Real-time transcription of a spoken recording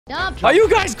Jump. Are you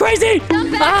guys crazy? Jump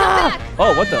back, jump back.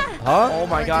 Oh, what the? Huh? Oh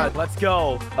my God, let's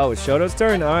go. Oh, it's Shoto's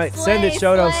turn. All right, send it, Slay,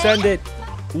 Shoto. slay. Send it.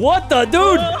 What the,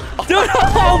 dude? Dude,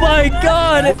 oh my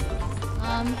God.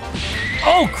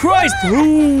 Oh, Christ.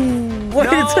 Ooh. Wait,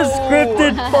 it's a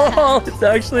scripted fall. It's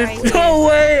actually, no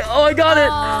way. Oh, I got it.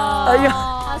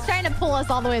 I was trying to pull us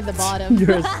all the way to the bottom.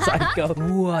 You're a psycho.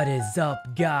 What is up,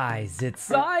 guys? It's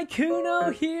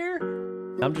Sykkuno here.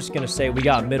 I'm just gonna say we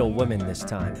got middle women this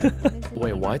time.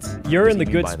 Wait, what? You're What in do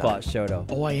the you mean good by spot, that? Shoto.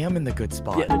 Oh, I am in the good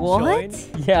spot. Yeah, What?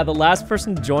 Yeah, the last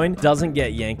person to join doesn't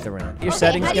get yanked around. Your Okay,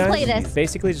 settings, how do you guys. play this?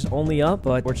 Basically just only up,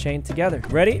 but we're chained together.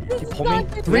 Ready? Can you pull me?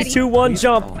 3, 2, 1,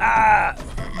 jump. Ah!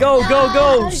 Go, go,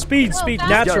 go. Speed, Go speed. fast.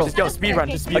 Natural. Just go, speed run,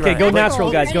 just speed Okay, run. go Wait,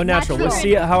 natural, guys. Go natural. Natural. Let's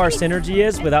see how our synergy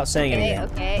is without saying Okay,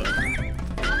 anything.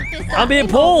 okay. I'm being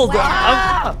pulled.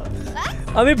 Ah!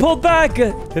 I'm being pulled back.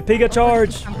 Pepega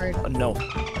charge. No.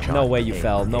 No way you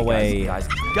fell. No way. Guys,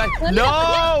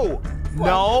 no!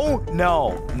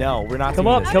 No, we're not Come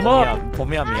doing up, this. come Pull me up. Pull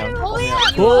me up, Miyoung. Oh, Pull me yeah.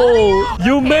 up. Whoa,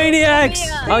 you maniacs!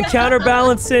 On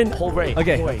counterbalancing. Pull right.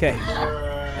 Okay, pull right. okay.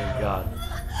 Thank God.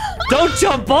 Don't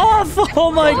jump off!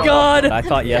 Oh my God! I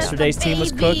thought yesterday's team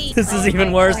was cooked. This is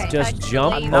even worse. Just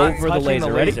jump I'm not over the touching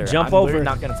laser. Ready? Jump I'm over. literally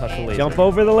not gonna touch the laser. Jump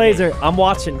over the laser. I'm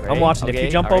watching. I'm watching. If Okay,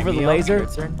 you jump all right, over the Miyoung, laser. your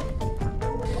turn.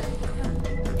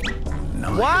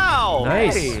 Wow!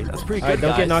 Nice. Hey, that's pretty All good, right,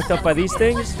 don't get guys. knocked up by these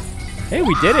things. Hey,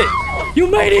 we did it! You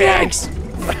maniacs!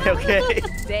 Okay.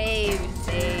 Save.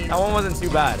 That one wasn't too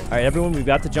bad. All right, everyone, we've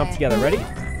got to jump together. Ready?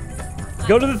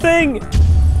 Go to the thing!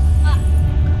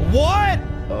 What?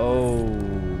 Oh,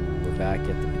 we're back at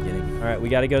the beginning. All right, we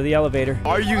got to go to the elevator.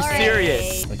 Are you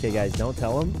serious? Okay, guys, don't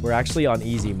tell them. We're actually on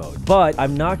easy mode. But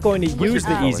I'm not going to use the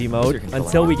controller? easy Where's your mode controller?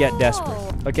 until we get desperate.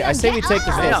 Okay, I say we take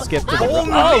this little up. skip to the... Pull Oh,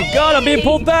 me. God, I'm being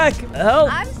pulled back.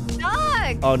 Help. I'm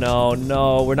stuck. Oh, no,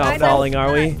 no, we're not falling,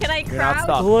 are we? Can I You're not crouch?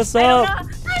 stuck. Pull us I up.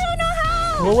 don't know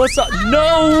how. Pull us up.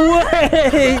 No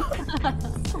way.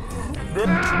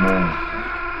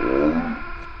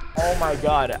 Oh my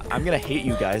God, I'm gonna hate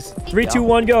you guys. 3, 2,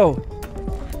 1, go.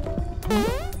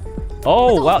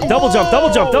 Oh, wow. Double jump,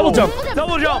 double jump, double jump.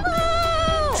 Double jump!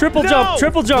 Triple No. jump,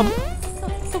 triple jump.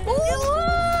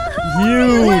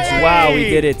 Huge. Wow, we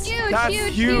did it. Huge, That's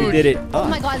huge, huge. We did it. Oh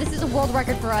my God, this is a world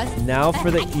record for us. Now for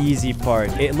the easy part.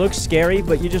 It looks scary,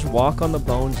 but you just walk on the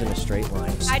bones in a straight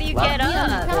line. How do you get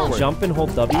up? Forward. Jump and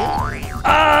hold W.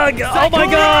 Ah! Oh my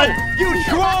God! You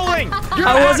trolling! You're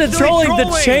I wasn't actually trolling.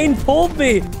 The chain pulled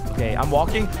me. Okay, I'm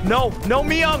walking. No,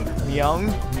 Miyoung!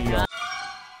 Miyoung.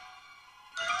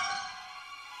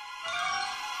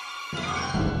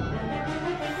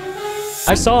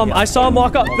 I saw him. I saw him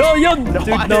walk up. No, Young. No,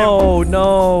 I Dude,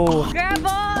 no. Grab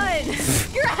on.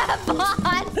 Grab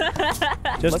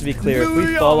on. Just to be clear, if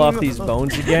we fall off these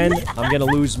bones again, I'm gonna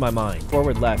lose my mind.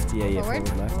 Forward left. Yeah, Forward,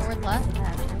 forward left. forward left.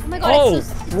 Oh my God. Oh, it's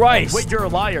so Christ. Wait, you're a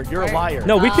liar. You're a liar.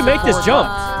 No, we can make this jump.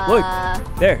 Look. Uh,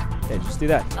 There. Yeah, just do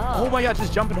that. Oh my God,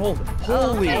 just jump and hold.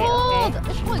 Holy. okay. Hold.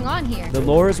 What's going on here? The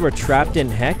lures were trapped in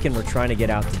heck, and we're trying to get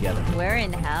out together. Where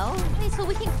in hell? Wait, so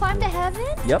we can climb to heaven?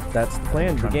 Yep, that's the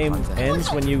plan. The Trying to game climb to heaven.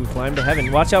 ends when you climb to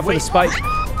heaven. Watch out for the Wait. spike.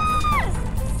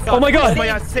 Oh my God. Oh my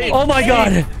God, save. Oh my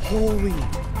God. Holy.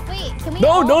 Wait, can we No,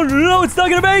 all- no, no, no, it's not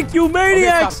gonna make you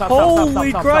maniacs! stop,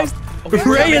 Holy stop. Christ! Okay, we're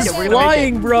gonna Ray make is it, we're gonna make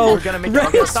flying, it. bro! We're gonna make it. Ray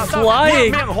Okay, is stop.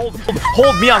 flying! Miyoung, hold,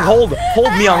 Miyoung, hold. Hold,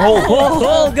 Miyoung, hold.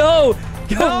 Oh, go!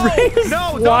 Go, No, Ray is no,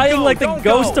 don't flying go, like the don't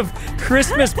ghost go. of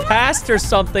Christmas past or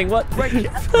something. What? What do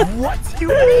you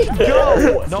mean?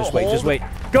 Go. No, Just wait, hold. just wait.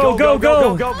 Go, go,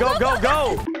 go!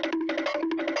 Go.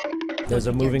 There's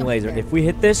a moving laser. If we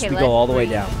hit this, Okay, we go all the way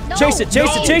let's down. No, Chase it,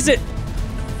 chase no. it, chase it!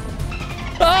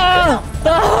 Ah!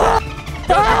 Ah!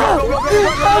 Ah!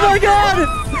 Oh my God!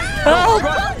 Help!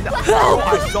 Help!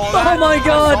 I saw that. Oh my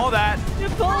God! I saw that.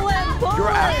 Pull him. Pull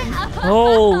You're him.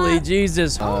 Holy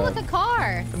Jesus! Oh, with the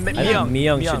car. I think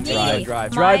Miyoung should drive.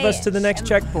 drive. Drive us to the next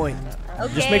checkpoint.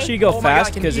 Okay. Just make sure you go Oh my God, fast,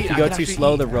 I can because if eat. you I go can too actually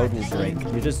slow, eat. the road will break.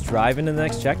 You're just driving to the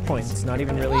next checkpoint. It's not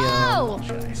even really, Whoa! what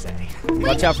should I say?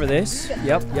 Watch out for this.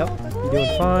 Yep. You're doing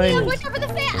Yeah, fine. watch out for the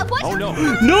fan. Watch Oh out.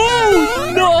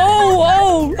 no.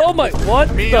 No! Oh my, what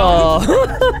the?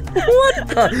 What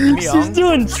the? She's Miyoung.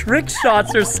 doing trick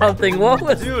shots or something. What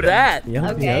was Dude. that?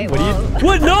 Okay, What are you?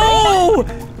 What? No!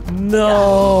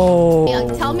 No!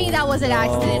 Yeah, tell me that was an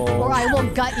accident, or I will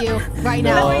gut you right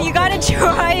No. now. No, you gotta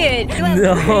try it.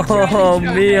 No,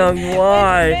 Miyoung,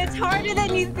 why? It's harder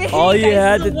than you think. All you I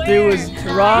had to do swear. was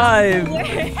drive.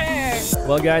 I swear.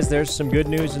 Well, guys, there's some good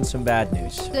news and some bad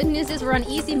news. Good news is we're on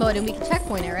easy mode and we can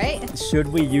checkpoint it, right? Should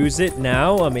we use it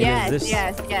now? I mean, Yes, is this...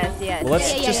 yes. Well,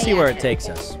 let's just see where it takes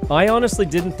us. I honestly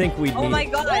didn't think we'd Oh need my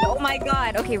it. god, oh my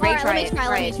god. Okay, Ray, Alright, try let it. me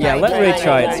try, let me Yeah, let Ray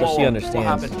try it so she What understands.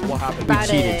 happened? What happened? We Got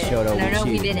cheated, it. Shoto. No,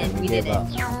 we cheated. didn't. We gave didn't. up.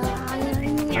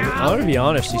 I'm gonna be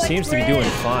honest, she seems to be doing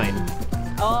fine.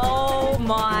 Oh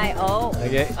my,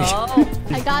 Okay. Oh.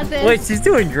 I got this. Wait, she's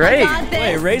doing great. got this.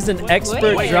 Wait, Ray's an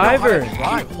expert Wait, driver. You know how to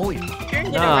drive. Holy.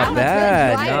 Not I'm a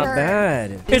bad, good not driver.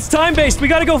 bad. It's time-based, we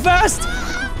gotta go fast!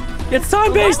 It's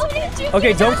time-based!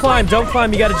 Okay, don't climb, don't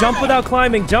climb. You gotta jump without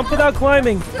climbing, jump without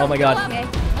climbing. Oh my god.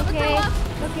 Okay.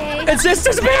 It's just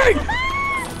disappearing!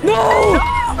 No!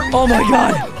 Oh my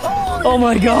god. Oh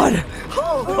my god.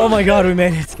 Oh my god, we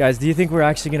made it. Guys, do you think we're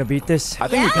actually gonna beat this? I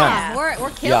think we can. Yeah, we're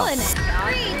killing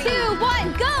it. 3, 2,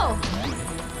 1, go!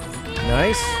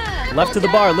 Nice. Yeah. Left to the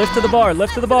bar, lift to the bar,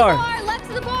 left to the bar. Left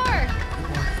to the bar.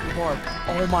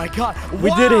 Oh my god. We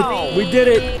did it. We did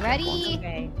it. Ready?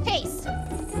 Okay. Pace.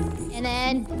 And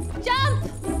then jump.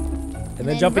 And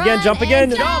then jump again, run jump and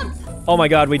again. Jump. Oh my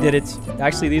god, we did it.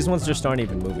 Actually, these ones just aren't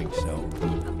even moving, so.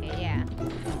 Okay, yeah.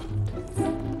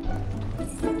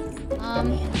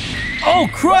 Oh,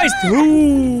 Christ!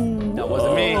 Ooh. That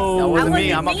wasn't me. That wasn't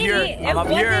me. I'm up here. I'm up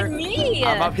It here. wasn't me.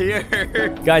 I'm up here.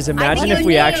 Guys, imagine think if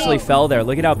we you- actually fell there.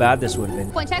 Look at how bad this would have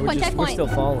been. Checkpoint, We're still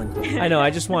falling. I know, I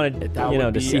just wanted, That you know,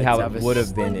 would to be see a how it would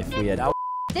have been devastation. if we had... That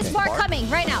This bar coming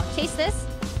right now. Chase this.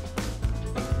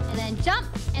 And then jump.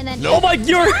 And then Oh my,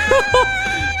 you're...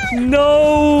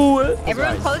 No!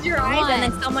 Everyone close your eyes and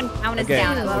then someone count us Okay,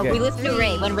 down. okay. We listen to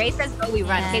Ray. When Ray says go, we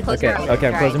run. Okay, close Okay, your eyes. okay,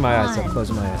 I'm closing my eyes. One. I'm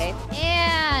closing my eyes. Okay.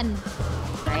 And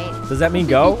Right. Does that mean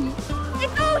go?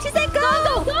 Go! She said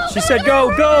go! Go! She said go,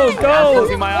 go, go!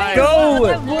 Closing my eyes. Go!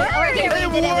 we're here.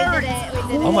 We did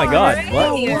it. Oh my god,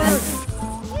 what?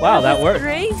 Wow, that worked.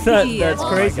 Crazy. That's Oh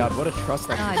my crazy. god, what a trust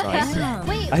exercise.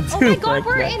 Wait. I Oh do my god, like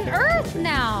we're that. in Earth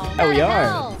now. Yeah, we What the are.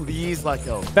 hell? Please let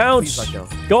go. Bounce! Please let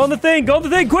go. Go on the thing,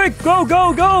 quick! Go,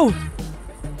 go, go!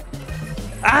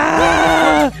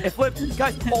 Ah! It flipped.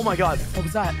 Guys, oh my god. What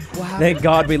was that? What happened? Thank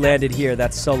God we landed here.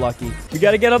 That's so lucky. We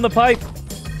gotta get on the pipe.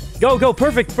 Go, go,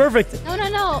 perfect, perfect.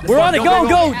 No. We're on it. Go,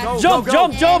 go, Go, jump, go,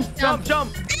 jump, go. jump. Jump,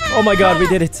 jump. Oh my God, we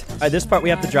did it. All right, this part we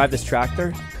have to drive this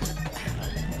tractor.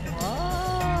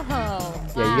 Oh.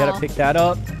 Yeah, you gotta pick that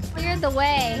up. Cleared the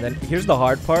way. And then here's the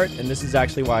hard part, and this is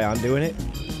actually why I'm doing it.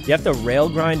 You have to rail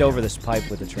grind over this pipe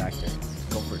with the tractor.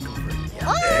 Go for it, go for it.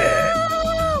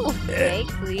 Oh! Okay,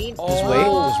 clean. Just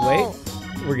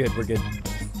wait. We're good, we're good.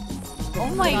 Oh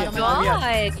my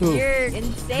god, Ooh. you're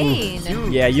insane.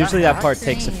 Dude, Yeah, usually that part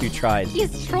insane. takes a few tries.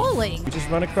 He's trolling. You just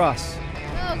run across.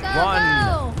 Go, go,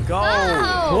 Run. go. Go.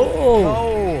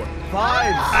 Oh, Go.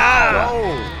 Five.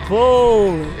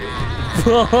 pull.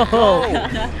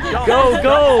 Go.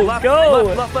 Go, Left,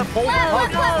 go. Left, hold.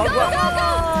 Hug.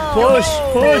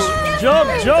 Push, jump.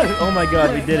 Oh my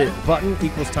God, we did it. Button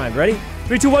equals time. Ready?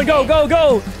 3, 2, 1, go.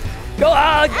 Go.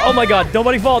 Ah, oh my God,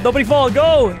 nobody fall,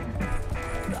 go.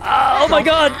 Ah, oh my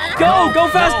God, go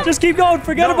fast. No. Just keep going.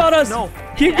 Forget No, about us. no.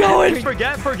 Keep going.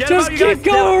 Forget Just about you guys. keep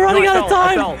going. We're running No, out of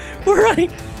I time. fell. We're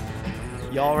running.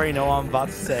 You already know what I'm about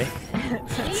to say.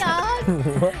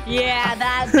 Yeah. Yeah,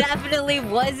 that definitely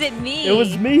wasn't me. It was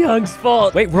Miyoung's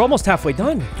fault. Wait, we're almost halfway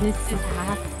done. This is Oh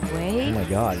halfway. my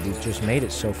God, we've just made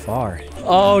it so far.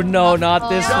 Oh no, not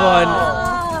this Oh. one.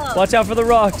 Watch out for the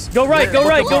rocks. Go right.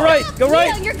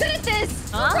 Miyoung, you're good at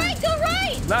this. Huh? Go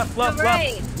right. Left.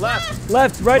 Right.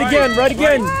 Left, right again.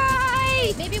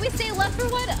 Right. Maybe we stay left for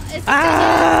what?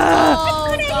 Ah!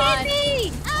 Oh, God.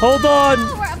 Hold on.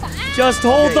 Just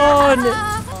hold on.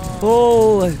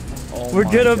 Oh, Oh we're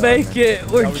my gonna God. make it.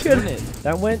 We're That was gonna. good.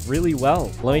 That went really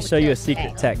well. Let me show you a secret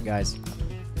Okay. tech, guys.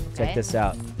 Check Okay. this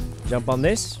out. Jump on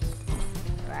this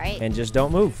Right. and just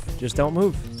don't move. Just don't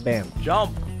move. Bam.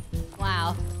 Jump.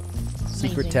 Wow.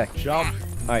 Secret Amazing. tech. Jump.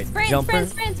 All right, Sprint, jumper.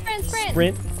 sprint.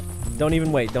 Sprint. Don't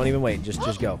even wait.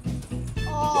 Just go.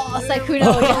 Oh,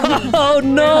 Sykkuno. Oh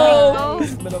no!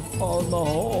 I'm gonna fall in the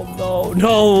hole.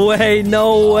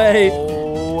 No way.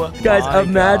 Oh, Guys, my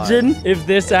imagine God. if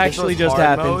this actually was just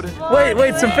hard happened. mode?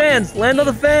 Wait, some fans. Land on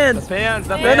the The fans. fans.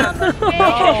 The Land fans. on the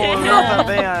No, not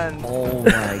the fans. Oh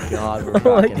my God. We're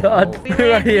Oh my back in God. hell. We We're right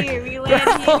land here. here. We land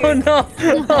Oh here. no.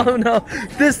 Oh no.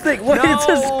 This thing. Wait, it's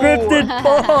a No. scripted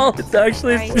ball. It's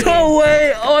actually. Right. No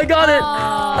way. Oh, I got it.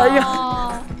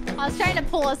 Oh, I was trying to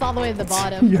pull us all the way to the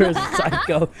bottom. You're a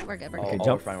psycho. We're good. Oh,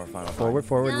 jump. We're fine.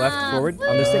 Forward, left, Jump. forward.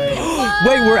 On this thing. Whoa.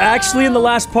 Wait, we're actually in the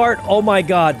last part. Oh my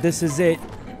God. This is it.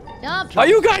 Jump. Are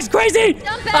you guys crazy?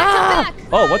 Jump back.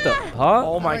 Oh, what the? Huh?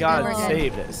 Oh my We're God. good, we're good.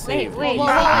 Saved it. Saved Whoa, it. whoa,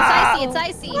 whoa, it's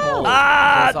icy.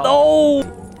 Ah, Close up.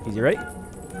 no. Easy, right?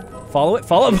 Follow it.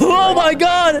 Follow it. Oh my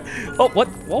god. Oh, what?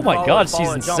 Oh my god, she's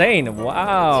follow it, jump. insane.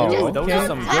 Wow. Dude, those Okay. are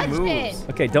some good Touch moves. it.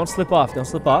 Okay, don't slip off. Don't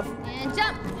slip off. And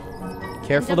jump.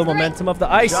 Careful the Jump right. momentum of the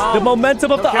ice. Jump. The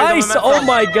momentum of the Okay, the ice. momentum. Oh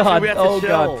my god. We have to Oh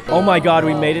god. chill. Oh my god,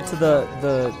 we made it to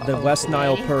the West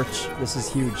Nile perch. This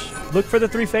is huge. Look for the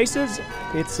 3 faces.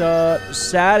 It's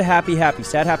sad, happy, happy.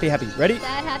 Sad, happy, happy. Ready?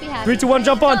 Sad, happy, happy. 3, 2, 1,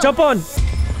 jump on, Go. jump on.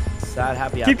 Sad,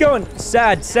 happy, Keep going.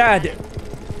 Sad, sad.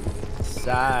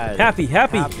 Sad. Happy,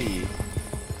 happy. Happy.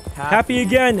 Happy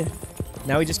again.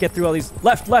 Now we just get through all these.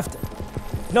 Left, left.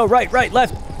 No, right, right,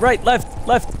 left,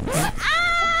 left.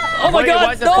 Oh my Wait, why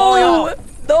god, is it falling no! out?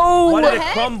 No! Why did it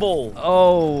heck? crumble?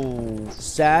 Oh,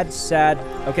 sad, sad.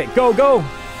 Okay, go, go.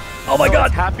 Oh my No, god.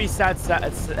 it's happy, sad, sad.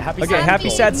 It's happy, Okay, sad. happy,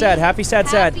 sad, sad. Happy, sad,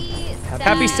 sad.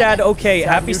 Happy, sad, okay. Sad,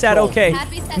 Happy, sad, neutral. okay.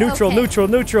 Happy, sad, Neutral, okay. neutral,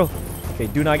 neutral. Okay,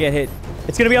 do not get hit.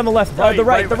 It's gonna be on the left, Right, the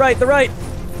right, right, the right, the right.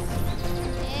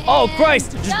 Oh And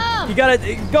Christ! Just, jump. you gotta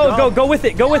go, Jump. go with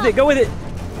it, go with it, go with it.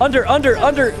 Under. Go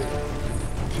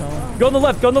on the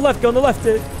left, go on the left, go on the left.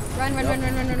 Run, run, run,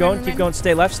 run, run, Keep going, run, keep run. going.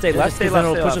 Stay left, stay left. stay 'Cause then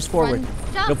left, it'll stay push us left. forward.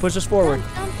 Run, jump, It'll push us forward.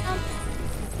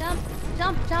 Jump.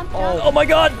 Oh my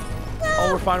God!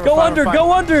 Oh, we're fine. We're Go fine, under, we're fine.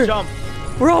 go under. Jump.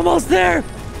 We're almost there.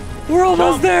 We're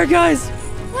almost Jump. there, guys.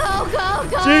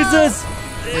 Go. Jesus!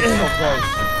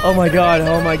 Oh my God!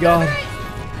 Oh my God!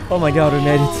 Oh my God! We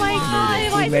made Oh my it.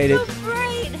 god, We made it. so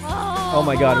bright. Oh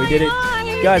my God! We did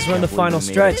it, guys. We're in the final made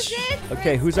it. stretch.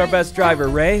 Okay, who's our best driver?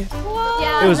 Ray?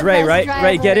 Yeah, It was the Ray, best right? driver.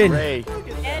 Ray, get in. Ray.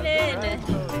 Get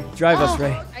in. Drive us,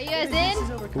 Ray. Are you guys in?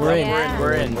 We're in. Yeah.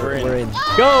 We're in. We're in.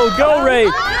 Go, go, Ray!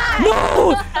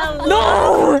 No!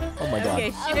 No! Oh my God.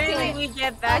 Okay, surely we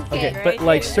get back Okay, in, but right?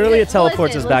 like surely it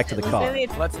teleports us back to the car. Surely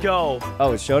it's- Let's go.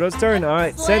 Oh, it's Shoto's turn. All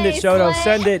right, send it, Slay, Shoto. slay.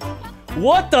 Send it.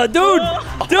 What the dude?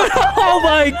 Dude! Oh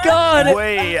my God!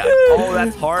 Wait. Oh,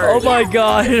 that's hard. Oh my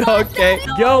God. Okay,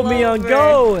 go, Miyoung,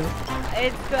 go.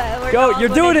 It's good. We're Go, all you're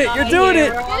gonna doing it, die you're doing here.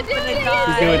 it. We're all You're gonna doing it. die.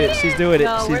 She's doing it. She's doing it.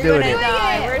 No, She's we're doing gonna it.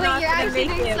 die. We're Wait, not you're gonna actually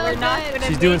make doing it. so We're not good. gonna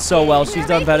She's make doing so it. well. She's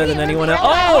done better than anyone else.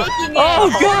 Oh! making it. Oh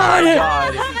God!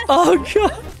 God. Oh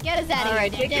God! Get us out All of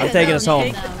right, here. take Get I'm taking us home.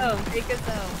 Take us home. Take us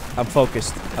home. I'm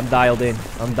focused. I'm dialed in.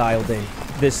 I'm dialed in.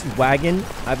 This wagon,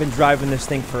 I've been driving this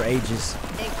thing for ages.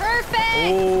 Perfect.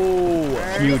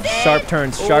 Oh. Huge, sharp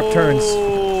turns, sharp turns.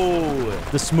 Oh.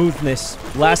 The smoothness.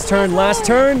 Last turn, last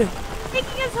turn.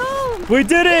 Taking us home. We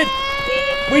did it!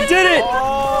 We did it!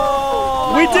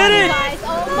 Oh. We did it! Guys,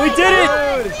 oh We my did it!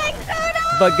 God.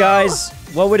 But guys,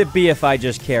 what would it be if I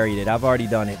just carried it? I've already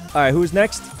done it. All right, who's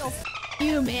next?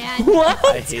 You, man. What?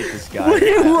 I hate this guy.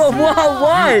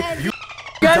 Why? You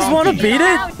guys want to beat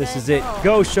it? This is it.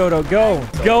 Go, Shoto, go.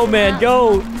 Go, man,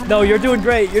 go. No, you're doing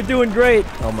great. You're doing great.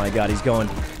 Oh my God, he's going.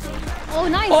 Oh,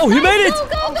 nice. Oh, he nice. made it. Go,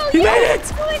 go, go. He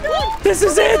yes. made it. Oh my God. This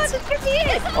is it.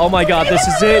 Oh my God, this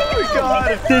is it.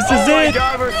 God. This is Oh my it.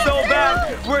 God, we're so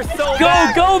back. We're so Go,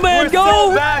 back. go, man, We're go.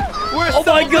 So back. We're Oh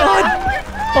so my God. back.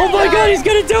 Oh my God, he's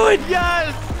gonna do it.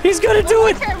 Yes. He's gonna do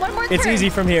it. One more turn. It's easy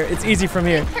from here. It's easy from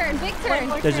here. Big turn.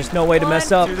 There's just no way to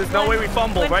mess up. Dude, there's no way we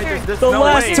fumble, right? There's The no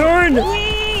last way. turn.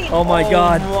 Wait. Oh my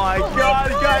God. Oh my God,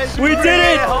 guys. We did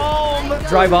it. Home.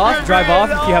 Drive off if you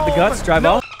have the guts. Drive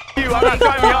off. You, I'm not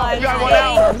driving out. You got one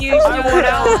out. You I won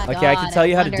out. Okay, I can tell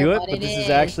you how to wonder do it, what but this is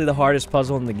actually the hardest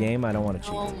puzzle in the game. I don't want to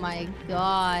cheat. Oh my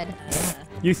God.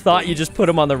 You thought you just put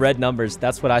them on the red numbers.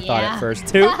 That's what I thought Yeah. at first,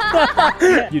 too.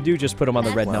 You do just put them on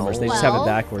the red numbers. They just have it 12,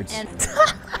 backwards. And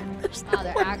wow,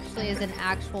 there actually is an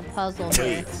actual puzzle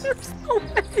here.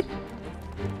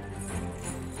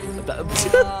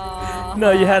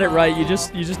 No, you had it right. You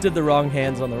just did the wrong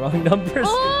hands on the wrong numbers.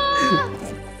 Oh,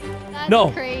 that's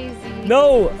No. crazy.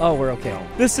 No. Oh, we're okay.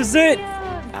 This is it.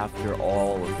 After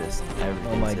all of this,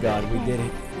 Oh my God, we did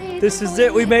it. This is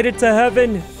it. We made it to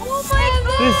heaven. Oh my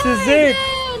God. This is it.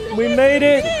 We made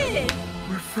it.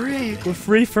 We're free. We're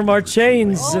free from our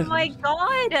chains. Oh my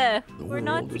god! We're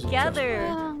not together.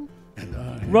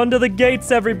 Run to the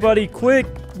gates, everybody. Quick.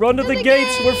 Run to the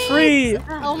gates. We're free.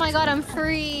 Oh my God, I'm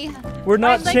free. We're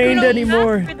not Why is chained Sykkuno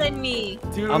anymore. faster than me?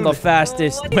 Dude. I'm the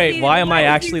fastest. What is Wait, he- why am I why is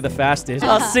actually he- the fastest?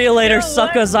 I'll see you later,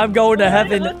 suckers. I'm going to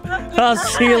heaven. I'll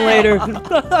see you later.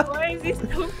 Why is he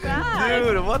so fast?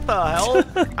 Dude, what the hell?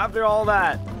 After all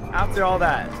that. After all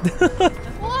that.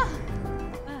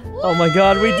 Oh my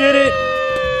God, we did it.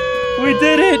 We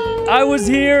did it. I was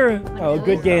here. Oh,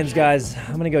 good games, guys.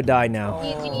 I'm gonna go die now.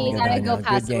 You gotta go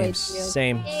pass Good away games. too.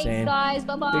 Same, Thanks, same. guys.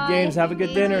 Bye-bye. Good games. Have a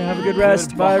good dinner. Have a good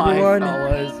rest. Bye, Goodbye, everyone.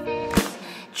 fellas.